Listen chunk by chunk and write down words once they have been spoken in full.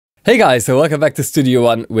Hey guys, so welcome back to Studio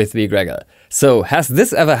One with me, Gregor. So, has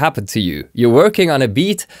this ever happened to you? You're working on a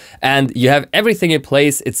beat and you have everything in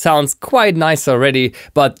place, it sounds quite nice already,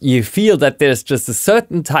 but you feel that there's just a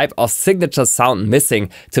certain type of signature sound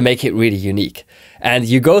missing to make it really unique. And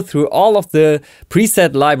you go through all of the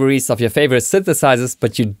preset libraries of your favorite synthesizers,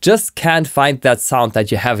 but you just can't find that sound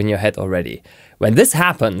that you have in your head already. When this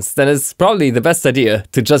happens, then it's probably the best idea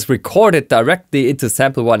to just record it directly into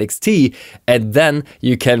SampleOne XT, and then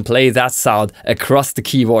you can play that sound across the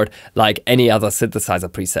keyboard like any other synthesizer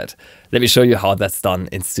preset. Let me show you how that's done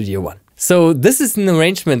in Studio One. So this is an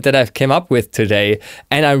arrangement that I've came up with today,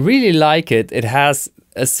 and I really like it. It has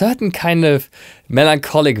a certain kind of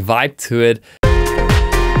melancholic vibe to it.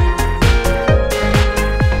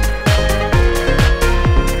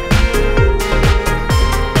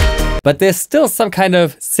 But there's still some kind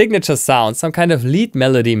of signature sound, some kind of lead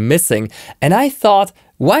melody missing. And I thought,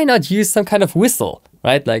 why not use some kind of whistle,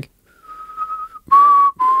 right? Like.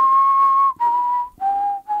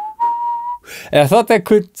 And I thought that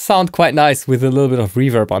could sound quite nice with a little bit of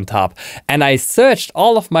reverb on top. And I searched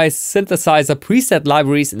all of my synthesizer preset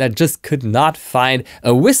libraries and I just could not find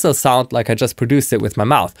a whistle sound like I just produced it with my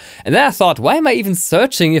mouth. And then I thought, why am I even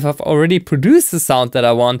searching if I've already produced the sound that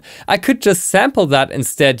I want? I could just sample that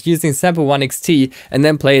instead using SampleOne XT and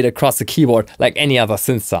then play it across the keyboard like any other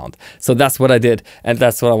synth sound. So that's what I did, and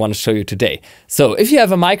that's what I want to show you today. So if you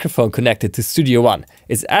have a microphone connected to Studio One,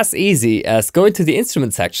 it's as easy as going to the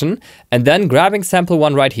instrument section and then grabbing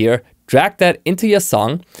SampleOne right here, drag that into your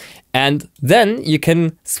song, and then you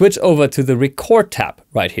can switch over to the record tab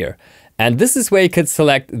right here. And this is where you can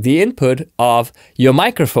select the input of your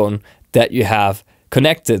microphone that you have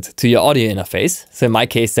connected to your audio interface. So in my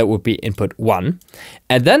case, that would be input 1.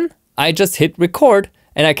 And then I just hit record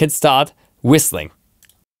and I can start whistling.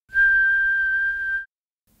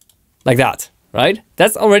 Like that. Right?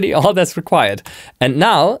 That's already all that's required. And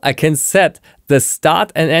now I can set the start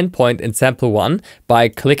and end point in SampleOne by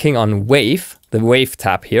clicking on Wave, the Wave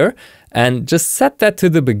tab here, and just set that to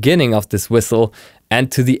the beginning of this whistle and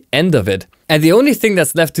to the end of it. And the only thing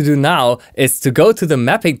that's left to do now is to go to the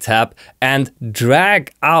Mapping tab and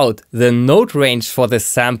drag out the note range for this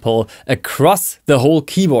sample across the whole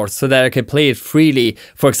keyboard so that I can play it freely,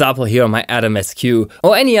 for example here on my Atom SQ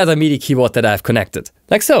or any other MIDI keyboard that I've connected,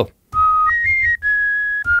 like so.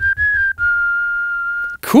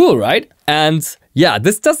 Cool, right? And yeah,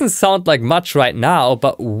 this doesn't sound like much right now,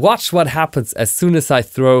 but watch what happens as soon as I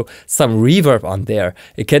throw some reverb on there.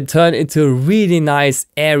 It can turn into a really nice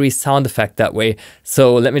airy sound effect that way.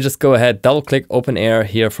 So let me just go ahead, double click Open Air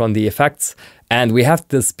here from the effects. And we have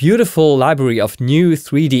this beautiful library of new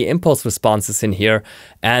 3D impulse responses in here.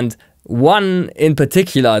 And one in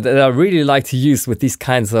particular that I really like to use with these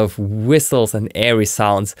kinds of whistles and airy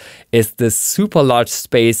sounds is this super large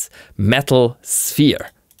space metal sphere.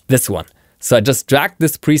 This one. So I just dragged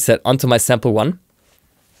this preset onto my SampleOne,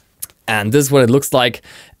 and this is what it looks like.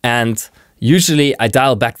 And usually I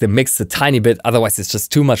dial back the mix a tiny bit, otherwise it's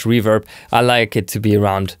just too much reverb. I like it to be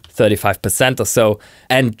around 35% or so.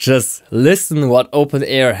 And just listen what Open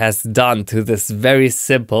Air has done to this very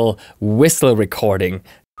simple whistle recording.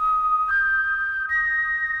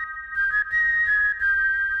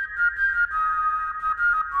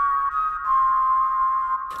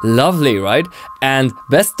 Lovely, right? And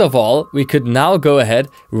best of all, we could now go ahead,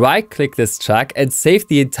 right-click this track and save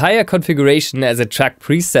the entire configuration as a track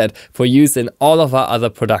preset for use in all of our other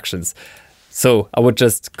productions. So I would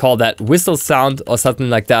just call that whistle sound or something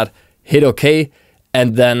like that, hit OK,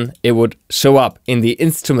 and then it would show up in the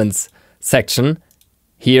instruments section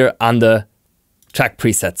here under track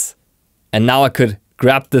presets. And now I could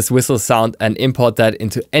grab this whistle sound and import that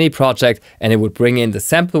into any project, and it would bring in the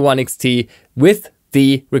SampleOne XT with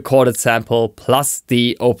the recorded sample plus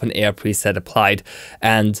the Open Air preset applied.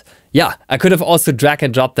 And yeah, I could have also drag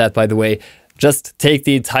and drop that, by the way. Just take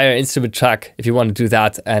the entire instrument track if you want to do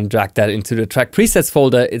that and drag that into the track presets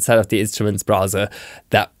folder inside of the instruments browser.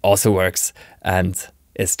 That also works, and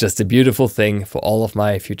it's just a beautiful thing for all of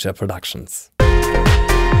my future productions.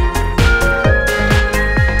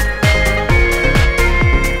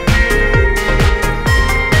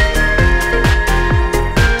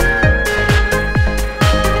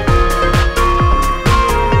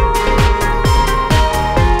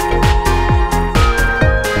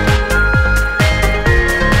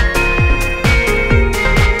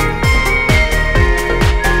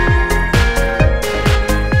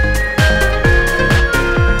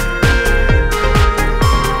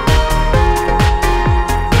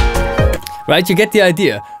 Right, you get the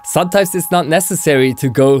idea. Sometimes it's not necessary to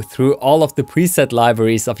go through all of the preset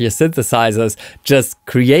libraries of your synthesizers. Just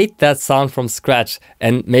create that sound from scratch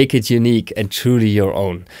and make it unique and truly your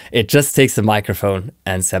own. It just takes a microphone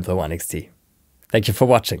and SampleOne XT. Thank you for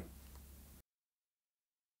watching.